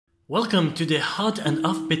Welcome to the Hot and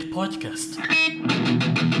Offbeat podcast.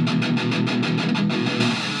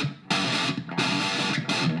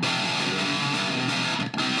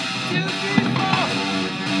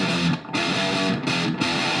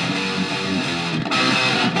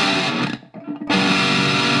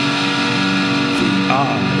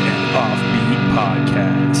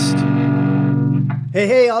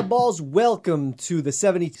 Hey, oddballs, welcome to the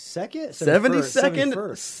 72nd?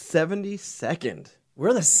 72nd. We're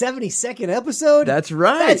in the 72nd episode? That's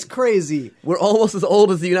right. That's crazy. We're almost as old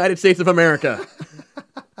as the United States of America.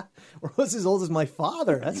 We're almost as old as my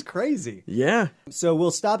father. That's crazy. Yeah. So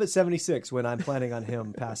we'll stop at 76 when I'm planning on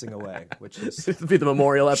him passing away, which is This will be the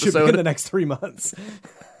memorial should be episode. in the next 3 months.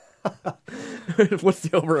 What's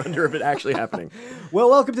the over-under of it actually happening? Well,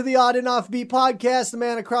 welcome to the Odd and Offbeat podcast. The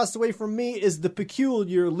man across the way from me is the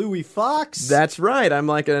peculiar Louis Fox. That's right. I'm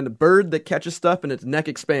like a bird that catches stuff and its neck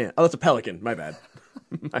expands. Oh, that's a pelican. My bad.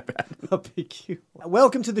 My bad.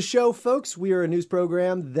 Welcome to the show, folks. We are a news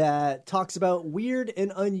program that talks about weird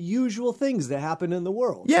and unusual things that happen in the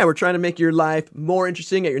world. Yeah, we're trying to make your life more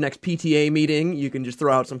interesting at your next PTA meeting. You can just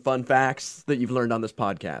throw out some fun facts that you've learned on this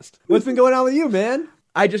podcast. What's been going on with you, man?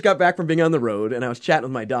 I just got back from being on the road, and I was chatting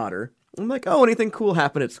with my daughter. I'm like, oh, anything cool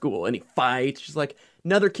happened at school? Any fights? She's like,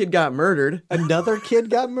 another kid got murdered. Another kid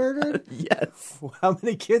got murdered? Yes. How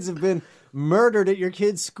many kids have been murdered at your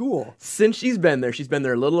kid's school? Since she's been there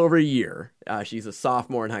a little over a year. She's a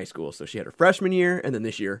sophomore in high school, so she had her freshman year, and then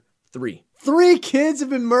this year, 3. 3 kids have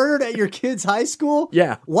been murdered at your kid's high school?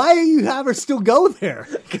 Yeah. Why do you have her still go there?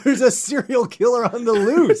 There's a serial killer on the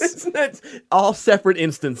loose. That's all separate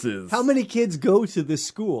instances. How many kids go to this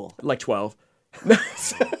school? Like 12. Do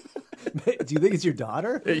you think it's your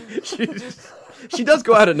daughter? She does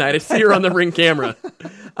go out at night. I see her on the Ring camera.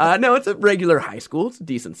 No, it's a regular high school. It's a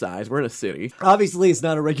decent size. We're in a city. Obviously, it's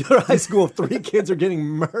not a regular high school if 3 kids are getting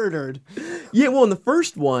murdered. Yeah, well, in the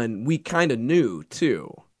first one, we kind of knew,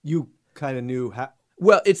 too. You kind of knew how...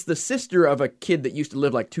 Well, it's the sister of a kid that used to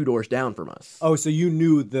live like 2 doors down from us. Oh, so you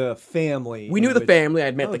knew the family. We knew the family.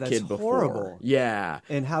 I'd met the that's kid before. Horrible. Yeah.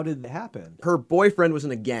 And how did it happen? Her boyfriend was in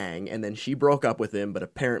a gang, and then she broke up with him, but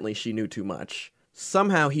apparently she knew too much.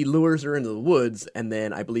 Somehow he lures her into the woods, and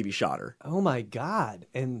then I believe he shot her. Oh my God.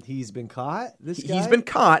 And he's been caught? This guy? He's been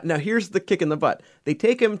caught. Now here's the kick in the butt. They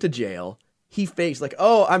take him to jail. He fakes like,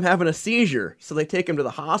 oh, I'm having a seizure. So they take him to the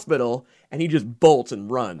hospital, and he just bolts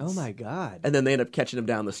and runs. Oh my God. And then they end up catching him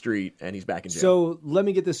down the street, and he's back in jail. So let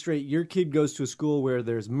me get this straight. Your kid goes to a school where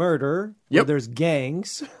there's murder, where Yep. there's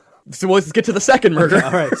gangs. So let's get to the second murder. Okay,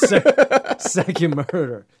 all right, second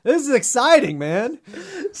murder. This is exciting, man.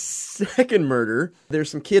 Second murder,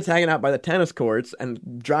 there's some kids hanging out by the tennis courts,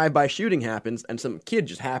 and drive-by shooting happens, and some kid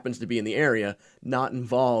just happens to be in the area, not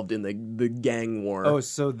involved in the gang war. Oh,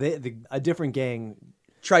 so a different gang.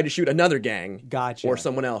 Tried to shoot another gang. Gotcha. Or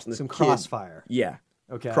someone else. And Some kid- crossfire. Yeah.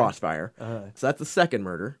 Okay. Crossfire. So that's the second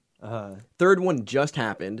murder. Third one just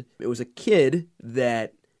happened. It was a kid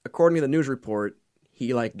that, according to the news report, he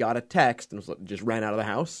got a text and just ran out of the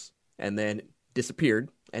house and then disappeared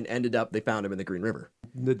and ended up, they found him in the Green River.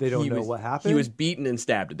 They don't know what happened? He was beaten and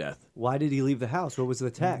stabbed to death. Why did he leave the house? What was the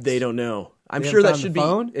text? They don't know. I'm They sure haven't that found should the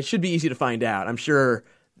phone? it should be easy to find out. I'm sure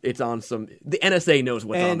it's on the NSA knows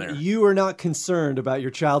what's on there. And you are not concerned about your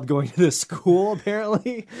child going to this school,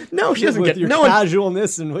 apparently? No, she doesn't With get your no one,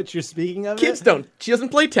 casualness and what you're speaking of. kids don't. She doesn't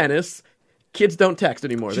play tennis. Kids don't text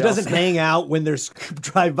anymore. She They all doesn't hang out when there's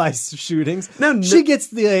drive-by shootings. No. She gets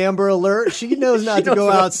the Amber Alert. She knows not She to go knows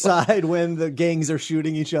what- outside when the gangs are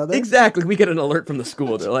shooting each other. Exactly. We get an alert from the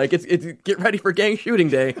school. They're like, it's get ready for gang shooting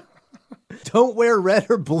day. Don't wear red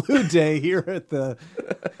or blue day here at the...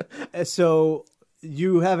 So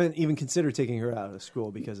you haven't even considered taking her out of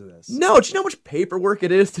school because of this? No, do you know how much paperwork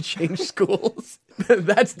it is to change schools?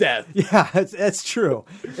 That's death. Yeah, that's true.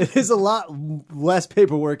 It is a lot less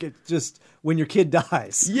paperwork. It's just when your kid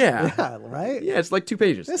dies. Yeah. Yeah, right? Yeah, it's like 2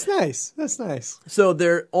 pages. That's nice. That's nice. So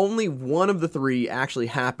only one of the 3 actually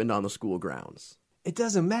happened on the school grounds. It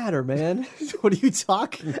doesn't matter, man. What are you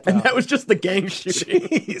talking about? And that was just the gang shooting.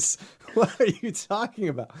 Jeez. What are you talking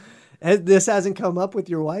about? This hasn't come up with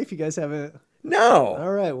your wife? You guys haven't... No.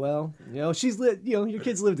 All right, well, she's your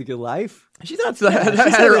kid's lived a good life. She's not had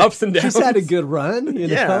her ups and downs. She's had a good run,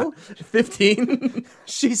 Yeah. know? 15.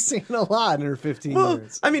 She's seen a lot in her 15 Well,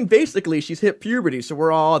 years. I mean, basically, she's hit puberty, so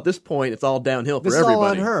we're all, at this point, it's all downhill for This is all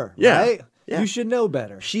everybody. on her, Yeah. right? Yeah. You should know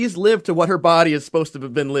better. She's lived to what her body is supposed to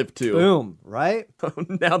have been lived to. Boom, right?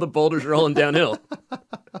 Now the boulders are rolling downhill.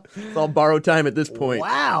 It's all borrowed time at this point.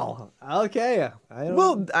 Wow. Okay.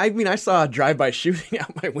 Well, I mean, I saw a drive-by shooting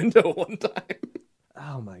out my window one time.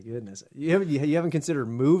 Oh my goodness. You haven't considered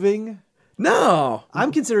moving? No.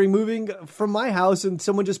 I'm considering moving from my house and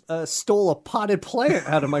someone just stole a potted plant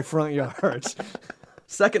out of my front yard.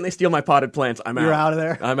 Second they steal my potted plants, I'm out. You're out of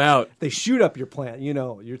there? I'm out. They shoot up your plant. You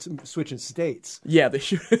know, you're switching states. Yeah, they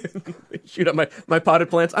shoot up my potted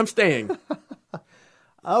plants. I'm staying.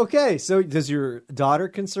 Okay, so does your daughter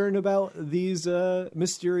concerned about these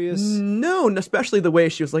mysterious... No, and especially the way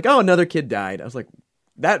she was like, oh, another kid died. I was like,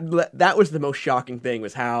 that was the most shocking thing,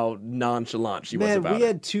 was how nonchalant she was about it. We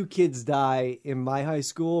had 2 kids die in my high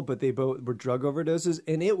school, but they both were drug overdoses,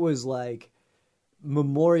 and it was like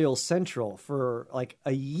Memorial Central for like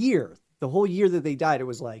a year. The whole year that they died, it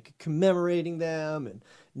was like commemorating them and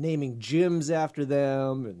naming gyms after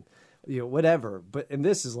them and whatever. And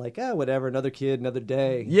this is like, whatever, another kid, another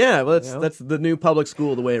day. Yeah, well, that's the new public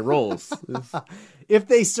school, the way it rolls. If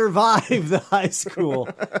they survive the high school,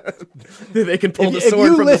 they can pull the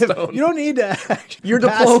sword from the stone. You don't need to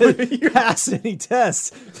pass any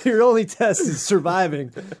tests. Your only test is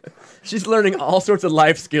surviving. She's learning all sorts of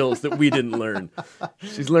life skills that we didn't learn.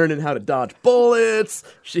 She's learning how to dodge bullets.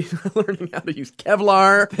 She's learning how to use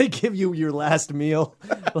Kevlar. They give you your last meal.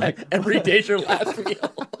 Like every day's your last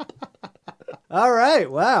meal. All right.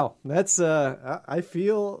 Wow. That's I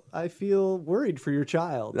feel worried for your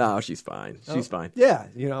child. No, she's fine. She's fine. Yeah,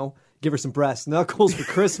 give her some brass knuckles for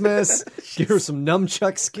Christmas. Give her some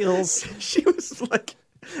nunchuck skills. She was like,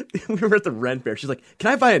 we were at the rent fair. She's like,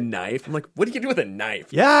 can I buy a knife? I'm like, what do you do with a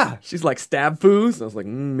knife? Yeah. She's like, stab foos? I was like,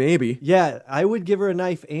 maybe. Yeah, I would give her a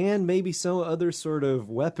knife and maybe some other sort of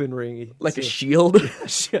weaponry. Like a shield?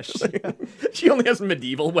 She only has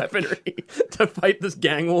medieval weaponry to fight this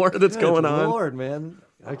gang war that's going on. Lord, man.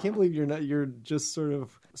 I can't believe you're just sort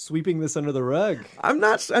of sweeping this under the rug.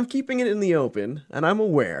 I'm keeping it in the open, and I'm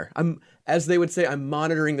aware. As they would say, I'm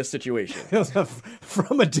monitoring the situation.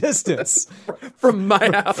 From a distance. From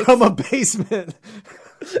my house. From a basement.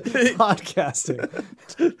 Podcasting.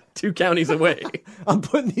 2 counties away. I'm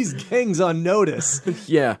putting these gangs on notice.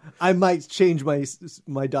 Yeah. I might change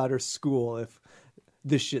my daughter's school if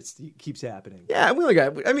this shit keeps happening. Yeah,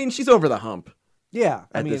 she's over the hump. Yeah.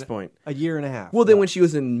 At this point. A year and a half. Well, then when she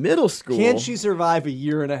was in middle school... Can she survive a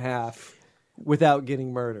year and a half without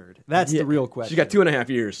getting murdered? That's the real question. She got 2.5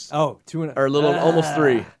 years. Oh, 2.5. Or a little, almost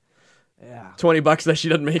 3. Yeah. $20 that she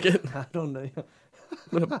doesn't make it. I don't know. I'm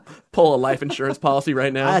going to pull a life insurance policy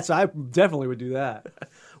right now. I definitely would do that.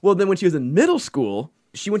 Well, then when she was in middle school,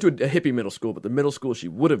 she went to a hippie middle school, but the middle school she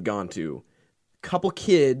would have gone to, couple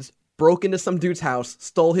kids broke into some dude's house,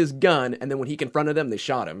 stole his gun, and then when he confronted them, they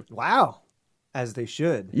shot him. Wow. As they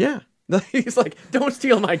should. Yeah. He's like, don't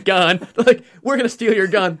steal my gun. They're like, we're going to steal your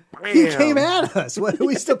gun. Bam. He came at us. What are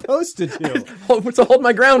we supposed to do? It's a hold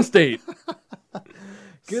my ground state.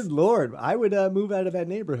 Good Lord. I would move out of that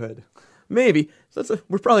neighborhood. Maybe. So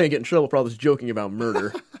we're probably going to get in trouble for all this joking about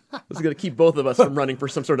murder. This is going to keep both of us from running for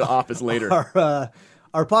some sort of office later.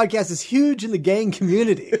 Our podcast is huge in the gang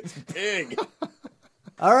community. It's big.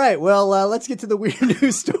 All right. Well, let's get to the weird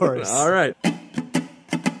news stories. All right.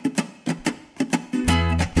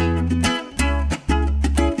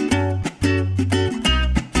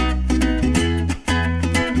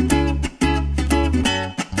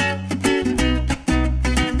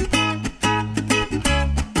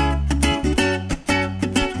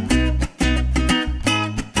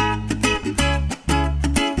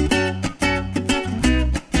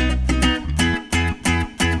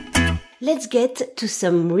 Let's get to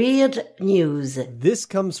some weird news. This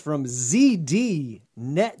comes from ZDNet.com.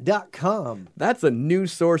 That's a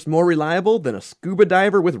news source more reliable than a scuba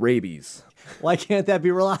diver with rabies. Why can't that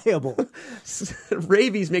be reliable?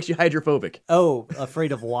 Rabies makes you hydrophobic. Oh,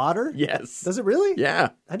 afraid of water? Yes. Does it really? Yeah.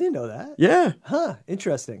 I didn't know that. Yeah. Huh,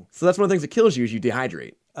 interesting. So that's one of the things that kills you is you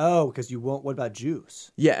dehydrate. Oh, because you won't. What about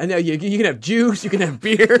juice? Yeah, and now you can have juice, you can have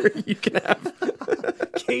beer, you can have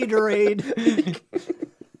Gatorade.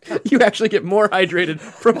 You actually get more hydrated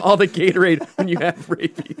from all the Gatorade when you have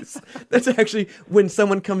rabies. That's actually when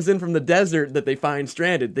someone comes in from the desert that they find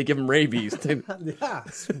stranded, they give them rabies to, Yeah.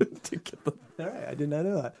 to get them. All right, I did not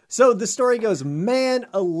know that. So the story goes, man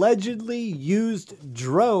allegedly used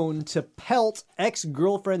drone to pelt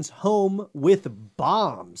ex-girlfriend's home with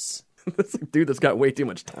bombs. That's a dude that's got way too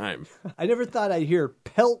much time. I never thought I'd hear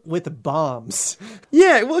pelt with bombs.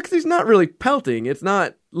 Yeah, well, because he's not really pelting. It's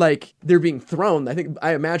not like they're being thrown.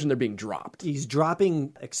 I imagine they're being dropped. He's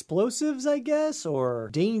dropping explosives, I guess, or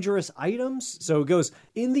dangerous items. So it goes,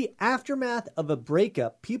 in the aftermath of a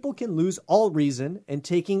breakup, people can lose all reason and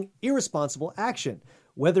taking irresponsible action.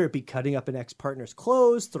 whether it be cutting up an ex-partner's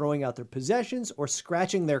clothes, throwing out their possessions, or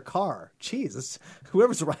scratching their car. Jesus,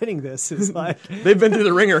 whoever's writing this is like... They've been through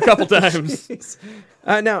the ringer a couple times. Jeez.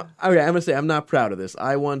 Now, okay, I'm going to say I'm not proud of this.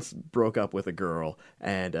 I once broke up with a girl,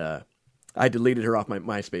 and I deleted her off my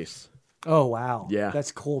MySpace. Oh, wow. Yeah.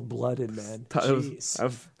 That's cold-blooded, man.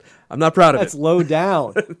 Jeez. I'm not proud of That's it. low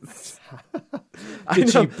down. Did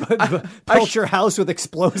she pelt your house with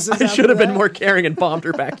explosives? I after should have been that? more caring and bombed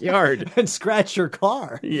her backyard. And scratched your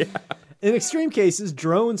car. Yeah. In extreme cases,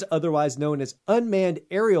 drones, otherwise known as unmanned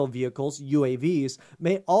aerial vehicles, UAVs,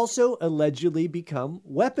 may also allegedly become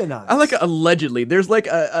weaponized. I like allegedly. There's like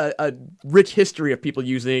a rich history of people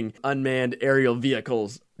using unmanned aerial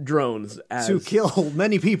vehicles, drones, as... to kill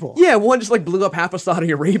many people. Yeah, one just like blew up half of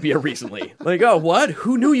Saudi Arabia recently. Like, oh, what?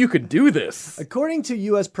 Who knew you could do this? According to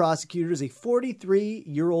U.S. prosecutors, a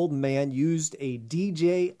 43-year-old man used a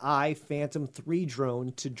DJI Phantom 3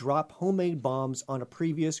 drone to drop homemade bombs on a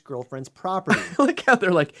previous girlfriend's property. I like how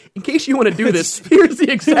they're like, in case you want to do this, here's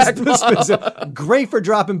the exact model. Great for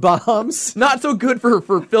dropping bombs. Not so good for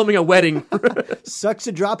filming a wedding. Sucks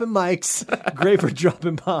at dropping mics. Great for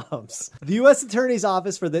dropping bombs. The U.S. Attorney's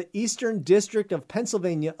Office for the Eastern District of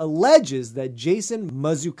Pennsylvania alleges that Jason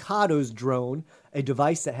Mazzucato's drone, a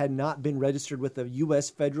device that had not been registered with the U.S.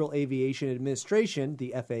 Federal Aviation Administration,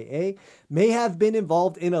 the FAA, may have been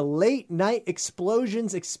involved in a late-night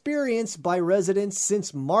explosions experienced by residents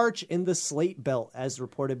since March in the Slate Belt, as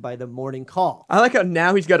reported by the Morning Call. I like how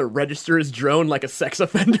now he's got to register his drone like a sex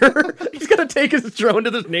offender. He's got to take his drone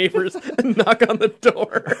to his neighbors and knock on the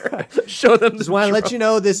door. Show them Just want to let you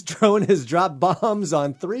know this drone has dropped bombs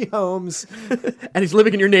on 3 homes. And he's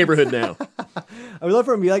living in your neighborhood now. I would love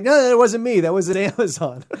for him to be like, no, that wasn't me. That was at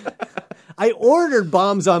Amazon. I ordered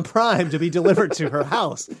bombs on Prime to be delivered to her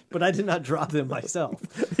house, but I did not drop them myself.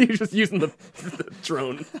 He's just using the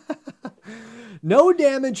drone. No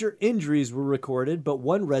damage or injuries were recorded, but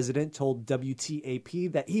one resident told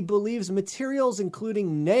WTAP that he believes materials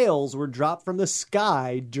including nails were dropped from the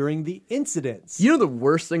sky during the incidents. You know the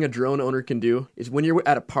worst thing a drone owner can do is when you're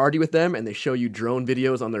at a party with them and they show you drone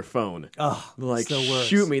videos on their phone. Oh, like, so worse.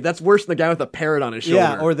 shoot me. That's worse than the guy with a parrot on his shoulder.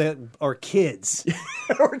 Yeah, or kids.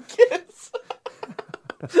 Or kids.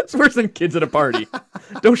 It's worse than kids at a party.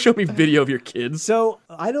 Don't show me video of your kids. So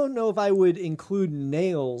I don't know if I would include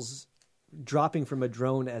nails dropping from a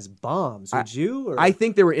drone as bombs. Would you? Or? I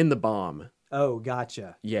think they were in the bomb. Oh,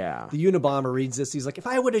 gotcha. Yeah. The Unabomber reads this. He's like, if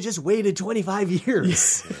I would have just waited 25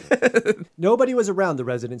 years. Nobody was around, the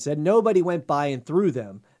resident said. Nobody went by and threw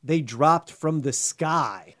them. They dropped from the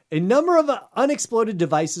sky. A number of unexploded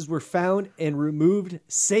devices were found and removed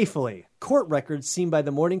safely. Court records seen by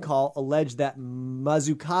the Morning Call allege that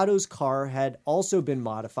Mazzucato's car had also been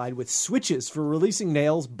modified with switches for releasing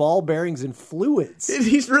nails, ball bearings, and fluids.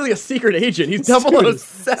 He's really a secret agent. He's This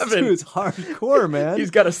 007. dude's hardcore, man.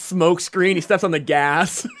 He's got a smoke screen. He steps on the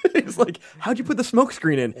gas. He's like, how'd you put the smoke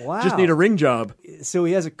screen in? Wow. Just need a ring job. So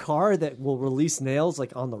he has a car that will release nails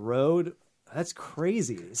like on the road. That's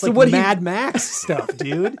crazy. It's So like what he- Mad Max stuff,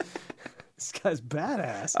 dude. This guy's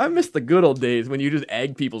badass. I miss the good old days when you just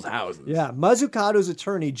egg people's houses. Yeah, Mazzucato's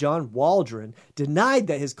attorney, John Waldron, denied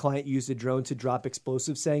that his client used a drone to drop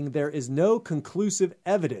explosives, saying there is no conclusive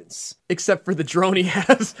evidence. Except for the drone he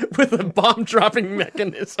has with a bomb dropping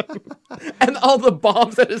mechanism and all the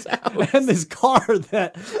bombs at his house. And this car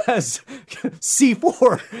that has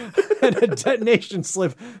C4 and a detonation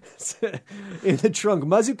slip in the trunk.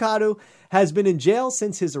 Mazzucato has been in jail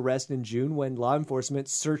since his arrest in June when law enforcement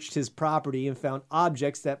searched his property and found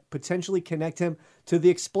objects that potentially connect him to the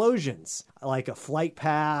explosions, like a flight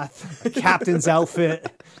path, a captain's outfit.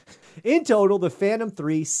 In total, the Phantom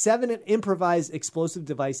 3, 7 improvised explosive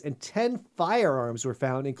device, and 10 firearms were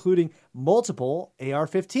found, including multiple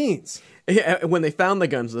AR-15s. Yeah, when they found the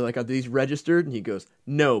guns, they're like, are these registered? And he goes,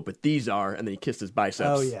 no, but these are. And then he kissed his biceps.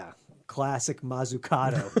 Oh, yeah. Classic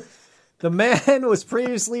Mazzucato. The man was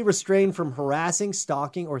previously restrained from harassing,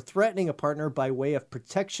 stalking, or threatening a partner by way of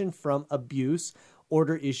protection from abuse,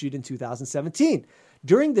 order issued in 2017.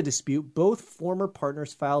 During the dispute, both former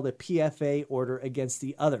partners filed a PFA order against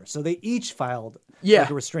the other. So they each filed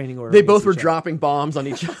like a restraining order. They both were against each other. dropping bombs on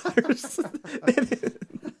each other.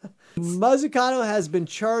 Mazzucato has been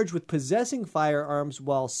charged with possessing firearms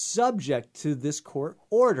while subject to this court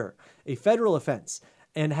order, a federal offense,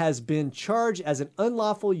 and has been charged as an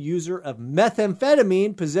unlawful user of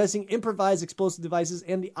methamphetamine, possessing improvised explosive devices,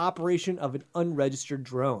 and the operation of an unregistered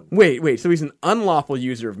drone. Wait, so he's an unlawful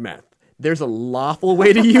user of meth. There's a lawful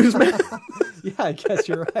way to use meth? Yeah, I guess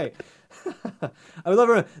you're right. I love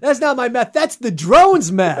her. That's not my meth. That's the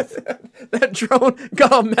drone's meth. That drone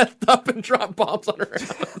got all methed up and dropped bombs on her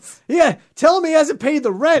house. Yeah, tell him he hasn't paid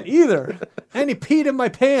the rent either. And he peed in my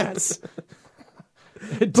pants.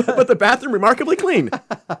 But the bathroom remarkably clean.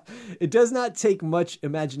 It does not take much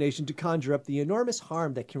imagination to conjure up the enormous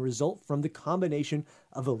harm that can result from the combination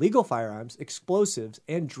of illegal firearms, explosives,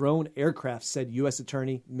 and drone aircraft, said U.S.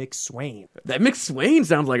 Attorney Mick Swain. That Mick Swain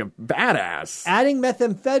sounds like a badass. Adding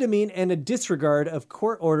methamphetamine and a disregard of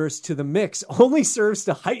court orders to the mix only serves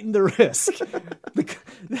to heighten the risk.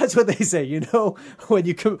 That's what they say, you know, when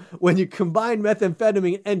you combine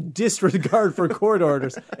methamphetamine and disregard for court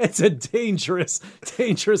orders, it's a dangerous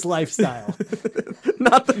lifestyle.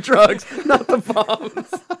 Not the drugs, not the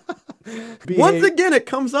bombs. Once again, it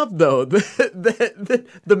comes up though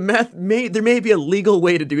the meth there may be a legal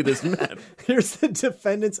way to do this meth. Here's the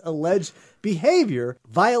defendant's alleged behavior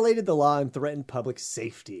violated the law and threatened public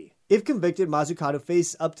safety. If convicted, Mazzucato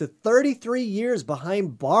faced up to 33 years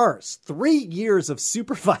behind bars, 3 years of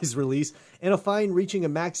supervised release, and a fine reaching a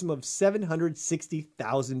maximum of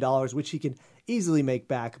 $760,000, which he can easily make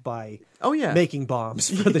back by making bombs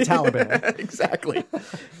for the Taliban. Exactly.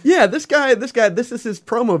 Yeah, this guy, this is his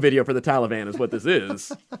promo video for the Taliban is what this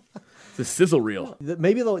is. It's a sizzle reel.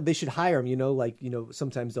 Maybe they should hire him,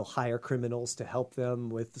 sometimes they'll hire criminals to help them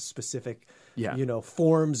with specific,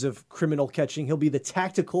 forms of criminal catching. He'll be the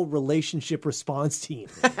tactical relationship response team.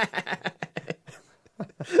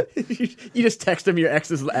 You just text him your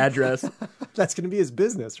ex's address. That's going to be his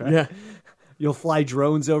business, right? Yeah. You'll fly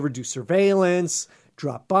drones over, do surveillance,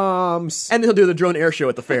 drop bombs. And he'll do the drone air show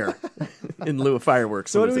at the fair in lieu of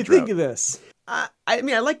fireworks. So what do we think of this? I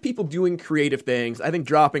mean, I like people doing creative things. I think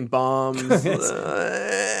dropping bombs, making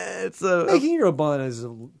your own bomb is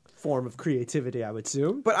a form of creativity, I would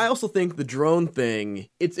assume. But I also think the drone thing,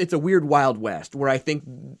 it's a weird Wild West where I think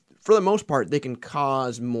for the most part, they can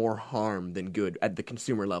cause more harm than good at the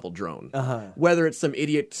consumer level drone. Whether it's some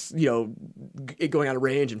idiot, going out of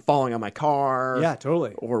range and falling on my car. Yeah,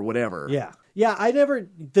 totally. Or whatever. Yeah. Yeah, I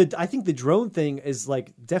think the drone thing is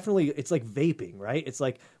definitely, it's like vaping, right? It's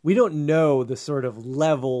like, we don't know the sort of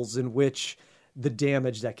levels in which the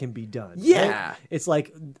damage that can be done. Yeah. Right? It's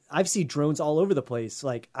like, I've seen drones all over the place.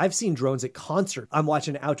 Like, I've seen drones at concert. I'm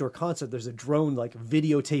watching an outdoor concert. There's a drone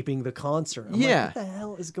videotaping the concert. I'm like, what the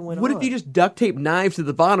hell is going on? What if you just duct tape knives to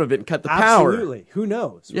the bottom of it and cut the power? Absolutely. Who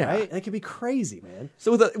knows, right? That could be crazy, man.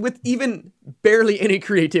 So with even barely any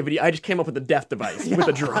creativity, I just came up with a death device with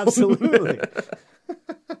a drone. Absolutely.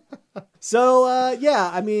 So,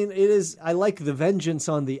 I mean, I like the vengeance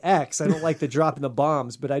on the X. I don't like the dropping the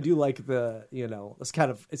bombs, but I do like the, it's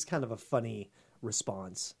kind of a funny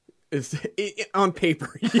response. On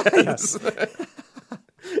paper, yes.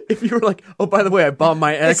 If you were like, oh, by the way, I bombed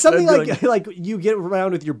my X. It's something like you get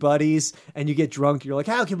around with your buddies and you get drunk. You're like,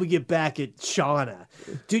 how can we get back at Shauna?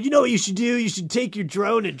 Dude, you know what you should do? You should take your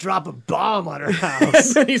drone and drop a bomb on her house.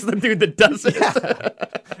 And then he's the dude that does it. Yeah.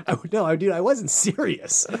 No, dude, I wasn't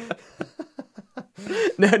serious.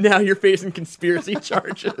 Now you're facing conspiracy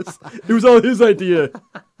charges. It was all his idea.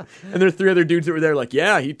 And there are 3 other dudes that were there like,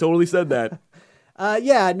 yeah, he totally said that.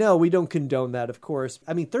 No, we don't condone that, of course.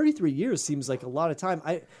 I mean, 33 years seems like a lot of time.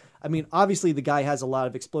 I mean, obviously the guy has a lot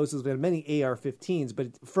of explosives and many AR-15s, but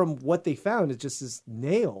from what they found, it's just his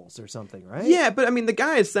nails or something, right? Yeah, but I mean, the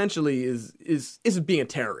guy essentially is being a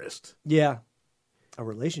terrorist. Yeah. A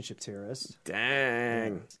relationship terrorist.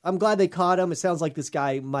 Dang. I'm glad they caught him. It sounds like this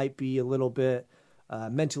guy might be a little bit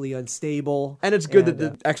mentally unstable. And it's good that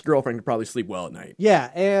the ex-girlfriend could probably sleep well at night. Yeah,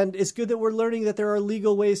 and it's good that we're learning that there are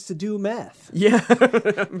legal ways to do meth. Yeah. I'm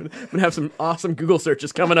going to have some awesome Google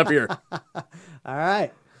searches coming up here. All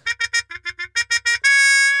right.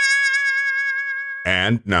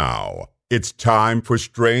 And now, it's time for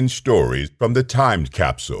Strange Stories from the Time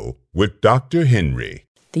Capsule with Dr. Henry.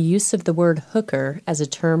 The use of the word hooker as a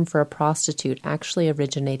term for a prostitute actually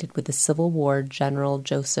originated with the Civil War General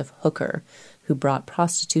Joseph Hooker, who brought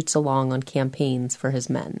prostitutes along on campaigns for his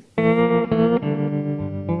men.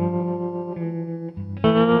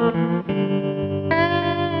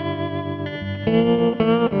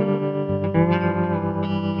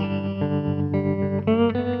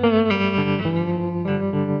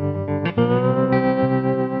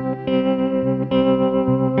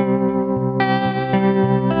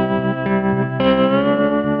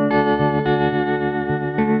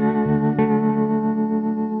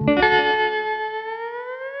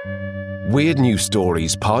 Weird News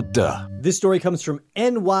Stories Pod Duh. This story comes from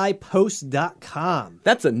nypost.com.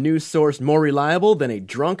 That's a news source more reliable than a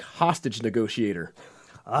drunk hostage negotiator.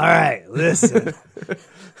 All right, listen.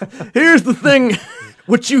 Here's the thing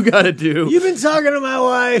what you gotta do. You've been talking to my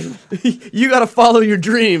wife. You gotta follow your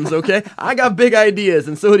dreams, okay? I got big ideas,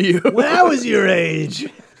 and so do you. When I was your age.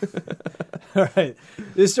 All right.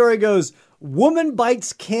 This story goes, woman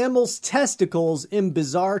bites camel's testicles in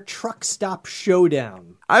bizarre truck stop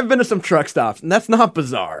showdown. I've been to some truck stops, and that's not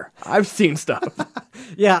bizarre. I've seen stuff.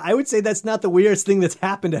 Yeah, I would say that's not the weirdest thing that's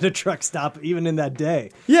happened at a truck stop, even in that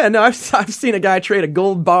day. Yeah, no, I've seen a guy trade a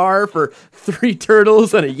gold bar for 3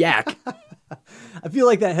 turtles and a yak. I feel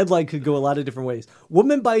like that headline could go a lot of different ways.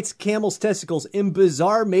 Woman bites camel's testicles in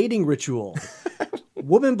bizarre mating ritual.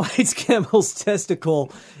 Woman bites camel's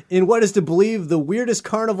testicle in what is to believe the weirdest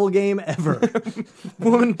carnival game ever.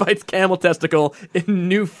 Woman bites camel testicle in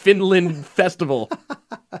Newfoundland festival.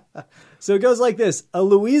 So it goes like this. A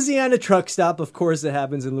Louisiana truck stop, of course it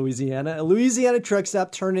happens in Louisiana, a Louisiana truck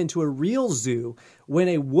stop turned into a real zoo when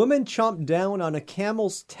a woman chomped down on a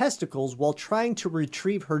camel's testicles while trying to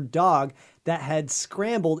retrieve her dog that had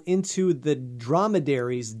scrambled into the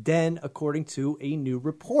dromedary's den, according to a new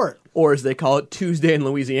report. Or as they call it, Tuesday in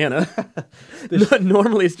Louisiana.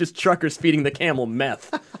 Normally it's just truckers feeding the camel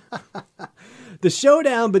meth. The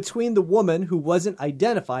showdown between the woman who wasn't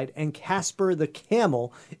identified and Casper the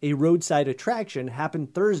camel, a roadside attraction,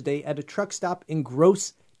 happened Thursday at a truck stop in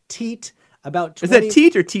Grosse Teet. About 20... Is that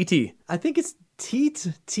teat or TT? I think it's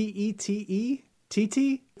Teet, T-E-T-E,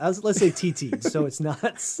 T-T? Let's say TT, so it's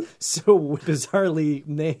not so bizarrely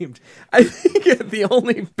named. I think the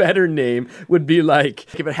only better name would be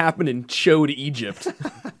like if it happened in Chode, Egypt.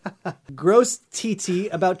 Grosse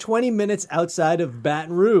TT, about 20 minutes outside of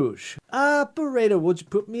Baton Rouge. Operator, would you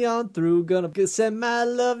put me on through? Gonna send my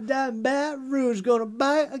love down Baton Rouge. Gonna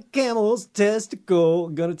buy a camel's testicle.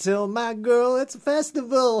 Gonna tell my girl it's a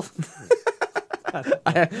festival.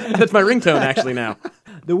 That's my ringtone actually now.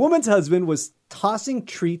 The woman's husband was tossing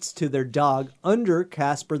treats to their dog under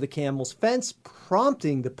Casper the camel's fence,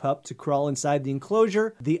 prompting the pup to crawl inside the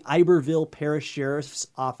enclosure, the Iberville Parish Sheriff's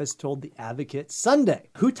Office told The Advocate Sunday.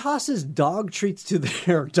 Who tosses dog treats to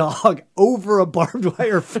their dog over a barbed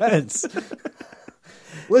wire fence?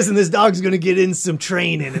 Listen, this dog's going to get in some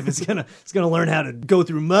training. If it's going to learn how to go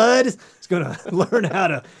through mud. It's going to learn how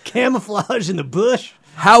to camouflage in the bush.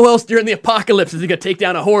 How else during the apocalypse is he going to take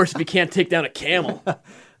down a horse if he can't take down a camel?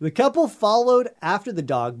 The couple followed after the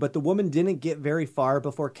dog, but the woman didn't get very far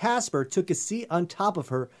before Casper took a seat on top of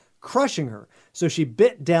her, crushing her. So she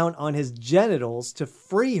bit down on his genitals to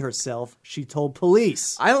free herself, she told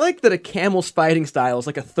police. I like that a camel's fighting style is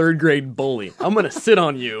like a 3rd grade bully. I'm going to sit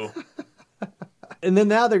on you. And then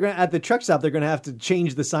now they're going at the truck stop, they're going to have to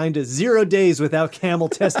change the sign to 0 days without camel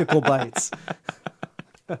testicle bites.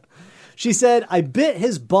 She said, I bit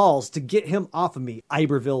his balls to get him off of me,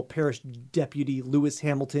 Iberville Parish Deputy Lewis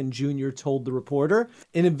Hamilton Jr. told the reporter.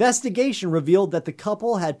 An investigation revealed that the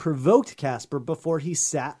couple had provoked Casper before he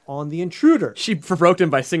sat on the intruder. She provoked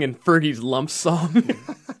him by singing Fergie's Lumps song.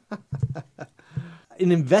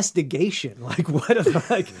 An investigation? Like, what?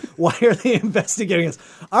 Like, why are they investigating us?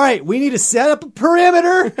 All right, we need to set up a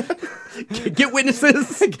perimeter. Get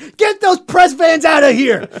witnesses. Get those press vans out of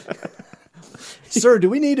here. Sir, do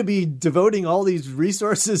we need to be devoting all these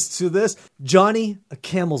resources to this? Johnny, a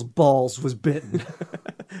camel's balls was bitten.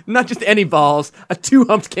 Not just any balls, a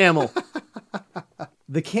 2-humped camel.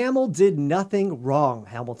 The camel did nothing wrong,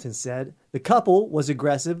 Hamilton said. The couple was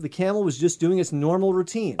aggressive. The camel was just doing its normal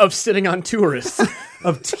routine. Of sitting on tourists.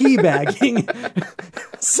 Of teabagging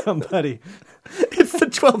somebody. It's the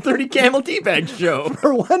 12:30 Camel Teabag Show.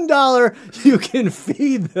 For $1, you can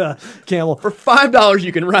feed the camel. For $5,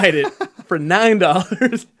 you can ride it. For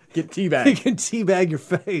 $9, get teabag. You can teabag your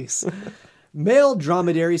face. Male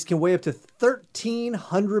dromedaries can weigh up to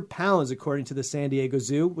 1,300 pounds, according to the San Diego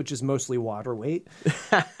Zoo, which is mostly water weight.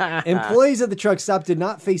 Employees at the truck stop did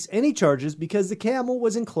not face any charges because the camel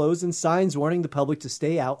was enclosed and signs warning the public to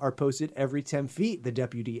stay out are posted every 10 feet, the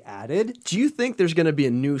deputy added. Do you think there's going to be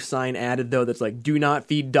a new sign added, though, that's like, do not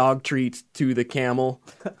feed dog treats to the camel?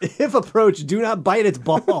 If approached, do not bite its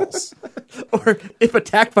balls. Or if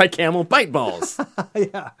attacked by camel, bite balls.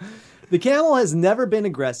 Yeah. The camel has never been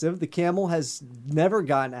aggressive. The camel has never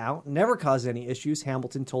gotten out, never caused any issues,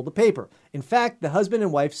 Hamilton told the paper. In fact, the husband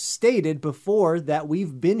and wife stated before that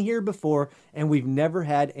we've been here before and we've never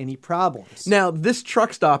had any problems. Now, this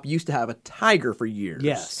truck stop used to have a tiger for years.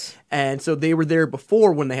 Yes. And so they were there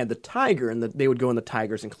before when they had the tiger, and they would go in the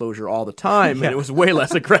tiger's enclosure all the time, and it was way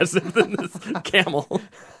less aggressive than this camel.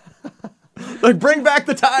 Like, bring back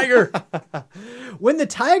the tiger. When the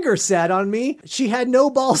tiger sat on me, she had no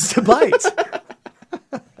balls to bite.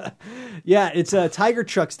 Yeah, it's a tiger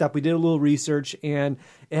truck stop. We did a little research, and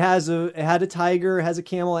It had a tiger, it has a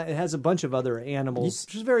camel, it has a bunch of other animals.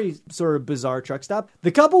 Which is a very sort of bizarre truck stop.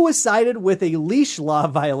 The couple was cited with a leash law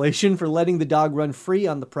violation for letting the dog run free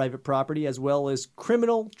on the private property, as well as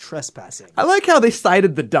criminal trespassing. I like how they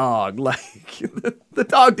cited the dog. Like, the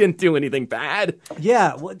dog didn't do anything bad.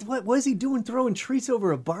 Yeah, what is he doing throwing treats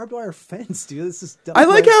over a barbed wire fence, dude? This is dumb. I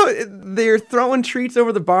like how they're throwing treats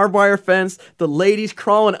over the barbed wire fence. The lady's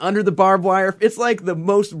crawling under the barbed wire. It's like the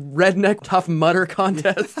most redneck tough mudder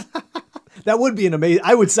contest. That would be an amazing...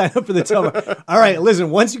 I would sign up for the tough. All right,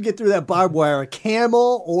 listen, once you get through that barbed wire, a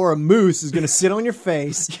camel or a moose is going to sit on your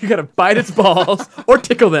face. You got to bite its balls or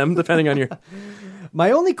tickle them, depending on your...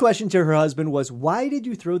 My only question to her husband was, why did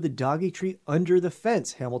you throw the doggy treat under the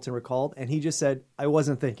fence? Hamilton recalled, and he just said, I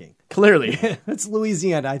wasn't thinking. Clearly. It's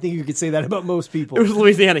Louisiana. I think you could say that about most people. It was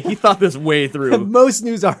Louisiana. He thought this way through. Most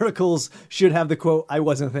news articles should have the quote, I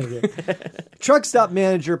wasn't thinking. Truck stop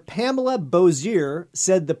manager Pamela Bozier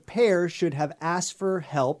said the pair should have asked for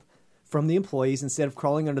help from the employees instead of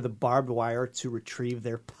crawling under the barbed wire to retrieve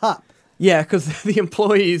their pup. Yeah, because the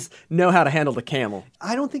employees know how to handle the camel.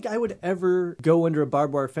 I don't think I would ever go under a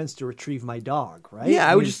barbed wire fence to retrieve my dog, right? Yeah,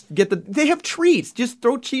 I would just get they have treats. Just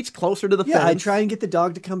throw treats closer to the fence. Yeah, I'd try and get the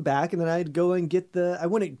dog to come back, and then I'd go and get I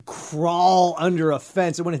wouldn't crawl under a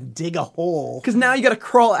fence. I wouldn't dig a hole. Because now you got to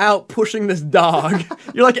crawl out pushing this dog.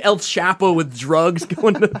 You're like El Chapo with drugs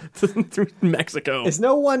going through Mexico. It's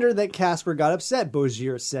no wonder that Casper got upset,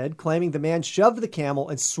 Bozier said, claiming the man shoved the camel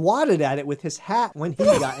and swatted at it with his hat when he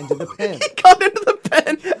got into the pen. He got into the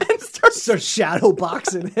pen and starts shadow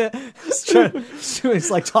boxing it.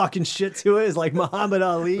 It's like talking shit to it. It's like Muhammad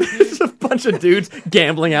Ali. There's a bunch of dudes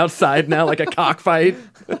gambling outside now like a cockfight.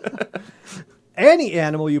 Any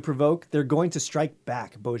animal you provoke, they're going to strike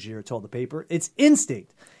back, Bozier told the paper. It's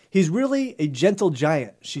instinct. He's really a gentle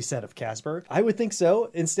giant, she said of Casper. I would think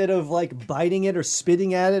so. Instead of like biting it or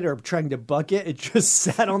spitting at it or trying to buck it, it just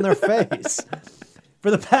sat on their face. For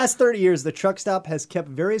the past 30 years, the truck stop has kept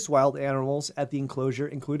various wild animals at the enclosure,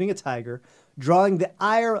 including a tiger, drawing the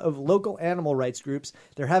ire of local animal rights groups.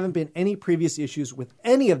 There haven't been any previous issues with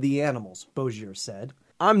any of the animals, Bozier said.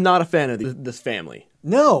 I'm not a fan of this family.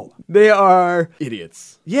 No. They are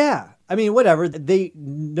idiots. Yeah. I mean, whatever.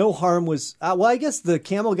 No harm was... well, I guess the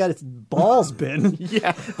camel got its balls bitten.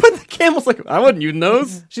 Yeah. But the camel's like, I wasn't using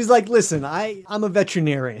those. She's like, listen, I'm a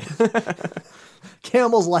veterinarian.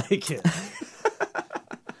 Camels like it.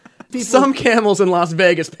 Some camels in Las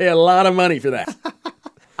Vegas pay a lot of money for that.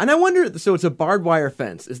 And I wonder, so it's a barbed wire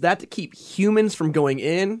fence. Is that to keep humans from going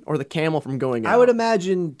in or the camel from going out? I would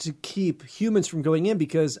imagine to keep humans from going in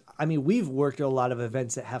because, I mean, we've worked at a lot of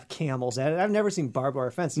events that have camels at it. I've never seen barbed wire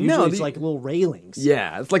fence. Usually it's like little railings.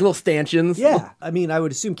 Yeah, it's like little stanchions. Yeah. I mean, I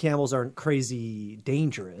would assume camels aren't crazy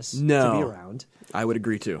dangerous to be around. I would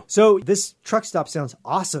agree too. So this truck stop sounds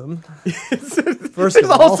awesome. There's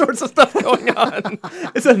all sorts of stuff going on.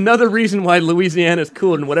 It's another reason why Louisiana is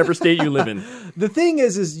cool in whatever state you live in. The thing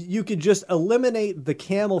is you could just eliminate the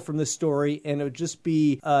camel from the story and it would just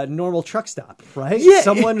be a normal truck stop, right? Yeah.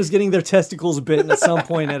 Someone was getting their testicles bitten at some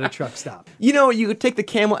point at a truck stop. You know, you could take the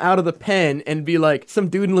camel out of the pen and be like some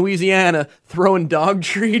dude in Louisiana throwing dog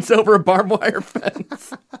treats over a barbed wire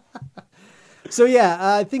fence. So yeah,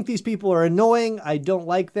 I think these people are annoying. I don't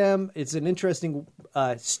like them. It's an interesting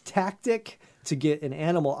tactic to get an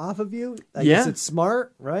animal off of you. I guess it's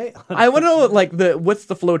smart, right? I want to know, like, what's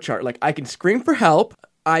the flow chart? Like, I can scream for help.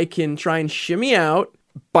 I can try and shimmy out,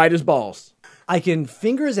 bite his balls. I can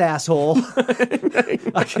finger his asshole.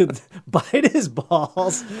 I can bite his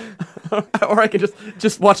balls. Or I can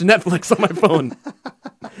just watch Netflix on my phone.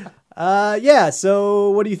 Yeah,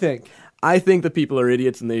 so what do you think? I think the people are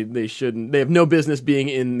idiots and they shouldn't. They have no business being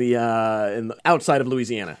in the outside of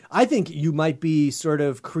Louisiana. I think you might be sort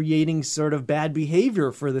of creating sort of bad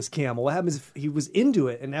behavior for this camel. What happens if he was into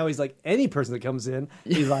it and now he's like, any person that comes in,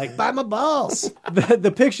 he's like, bite my balls.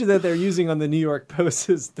 The picture that they're using on the New York Post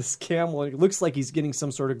is this camel. It looks like he's getting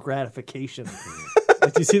some sort of gratification.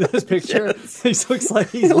 Like, do you see this picture? Yes. He looks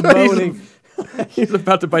like he's moaning. He's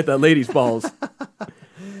about to bite that lady's balls.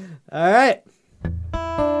 All right.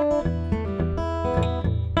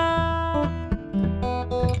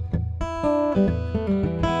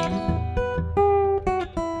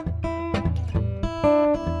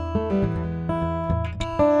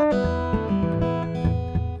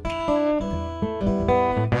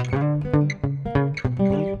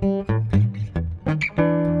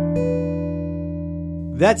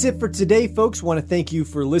 That's it for today, folks. Want to thank you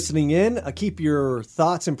for listening in. Keep your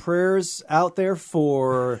thoughts and prayers out there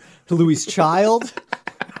for Louis' child.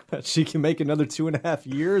 She can make another 2.5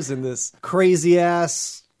 years in this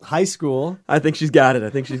crazy-ass high school. I think she's got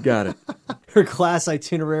it. Her class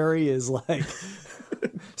itinerary is like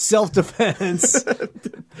self-defense,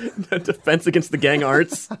 Defense against the gang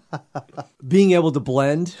arts. being able to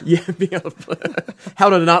blend, Yeah, being able to how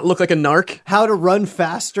to not look like a narc. how to run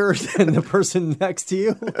faster than the person next to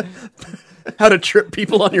you. How to trip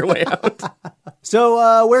people on your way out.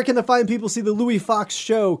 So where can the fine people see the Louis Fox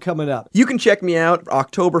show coming up? You can check me out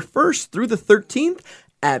October 1st through the 13th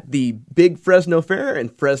at the Big Fresno Fair in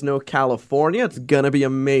Fresno, California. It's going to be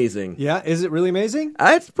amazing. Yeah, is it really amazing?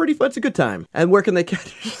 It's pretty fun. It's a good time. And where can they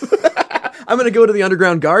catch I'm going to go to the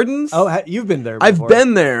Underground Gardens. Oh, you've been there before. I've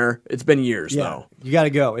been there. It's been years, though. You got to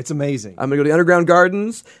go. It's amazing. I'm going to go to the Underground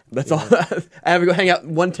Gardens. That's all. I have to go hang out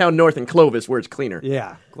one town north in Clovis where it's cleaner.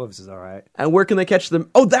 Yeah, Clovis is all right. And where can they catch them?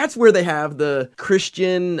 Oh, that's where they have the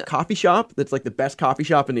Christian coffee shop. That's like the best coffee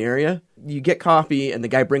shop in the area. You get coffee and the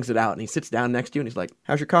guy brings it out and he sits down next to you and he's like,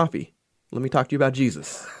 "How's your coffee? Let me talk to you about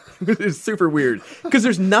Jesus." It's super weird because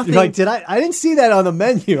there's nothing. You're like, I didn't see that on the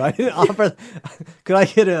menu. I didn't offer. Could I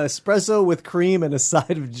get an espresso with cream and a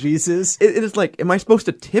side of Jesus? It is like, am I supposed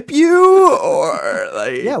to tip you or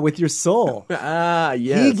like? Yeah, with your soul. Yes.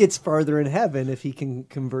 He gets farther in heaven if he can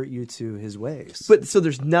convert you to his ways. But so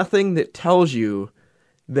there's nothing that tells you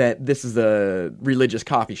that this is a religious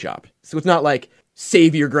coffee shop. So it's not like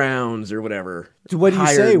Savior Grounds or whatever. So what do you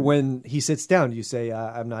say when he sits down? Do you say,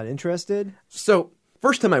 "I'm not interested"? So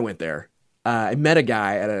first time I went there, I met a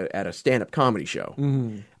guy at a stand-up comedy show.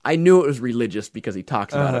 I knew it was religious because he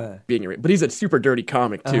talks about it being but he's a super dirty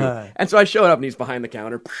comic too. And so I showed up and he's behind the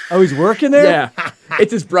counter. Oh, he's working there? Yeah.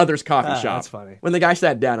 It's his brother's coffee shop. That's funny. When the guy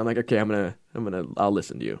sat down, I'm like, "Okay, I'll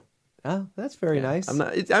listen to you." Oh, that's very nice.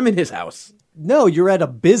 I'm in his house. No, you're at a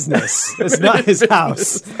business. It's not his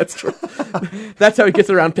house. That's true. That's how he gets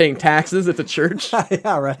around paying taxes. It's a church.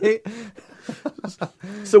 Yeah, right?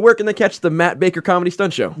 So where can they catch the Matt Baker Comedy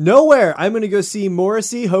Stunt Show? Nowhere. I'm going to go see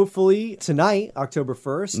Morrissey, hopefully, tonight, October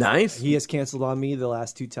 1st. Nice. He has canceled on me the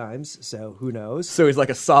last 2 times, so who knows? So he's like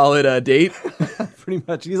a solid date? Pretty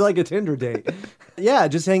much. He's like a Tinder date. Yeah,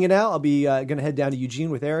 just hanging out. I'll be going to head down to Eugene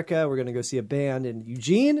with Erica. We're going to go see a band in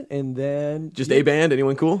Eugene, and then... Just a band?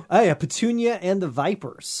 Anyone cool? Oh, yeah, Petunia and the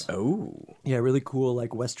Vipers. Oh. Yeah, really cool,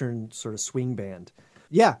 like Western sort of swing band.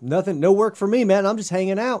 Yeah, no work for me, man. I'm just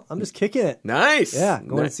hanging out. I'm just kicking it. Nice. Yeah,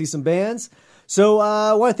 going to see some bands. So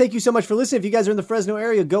I want to thank you so much for listening. If you guys are in the Fresno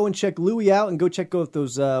area, go and check Louis out and go check out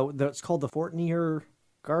those, it's called the Fortnier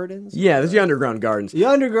Gardens? Yeah, there's the Underground Gardens. The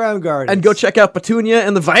Underground Gardens. And go check out Petunia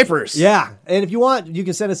and the Vipers. Yeah. And if you want, you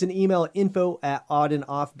can send us an email at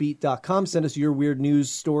info@oddandoffbeat.com. Send us your weird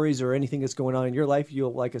news stories or anything that's going on in your life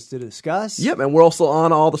you'll like us to discuss. Yep, and we're also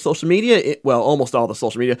on all the social media. Almost all the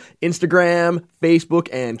social media. Instagram, Facebook,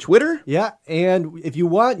 and Twitter. Yeah. And if you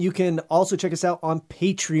want, you can also check us out on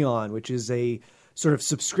Patreon, which is a sort of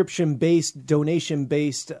subscription-based,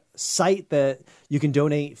 donation-based site that you can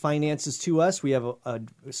donate finances to us. We have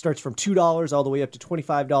it starts from $2 all the way up to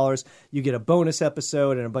 $25. You get a bonus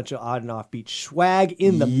episode and a bunch of odd and offbeat swag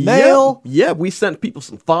in the mail. Yeah, we sent people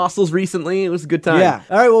some fossils recently. It was a good time. Yeah.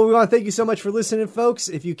 All right, well, we want to thank you so much for listening, folks.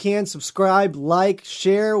 If you can, subscribe, like,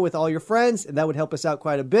 share with all your friends, and that would help us out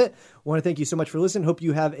quite a bit. I want to thank you so much for listening. Hope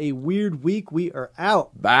you have a weird week. We are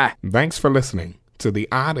out. Bye. Thanks for listening to the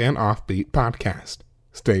Odd and Offbeat podcast.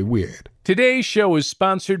 Stay weird. Today's show is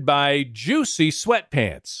sponsored by Juicy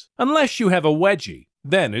Sweatpants. Unless you have a wedgie,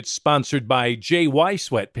 then it's sponsored by JY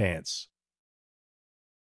Sweatpants.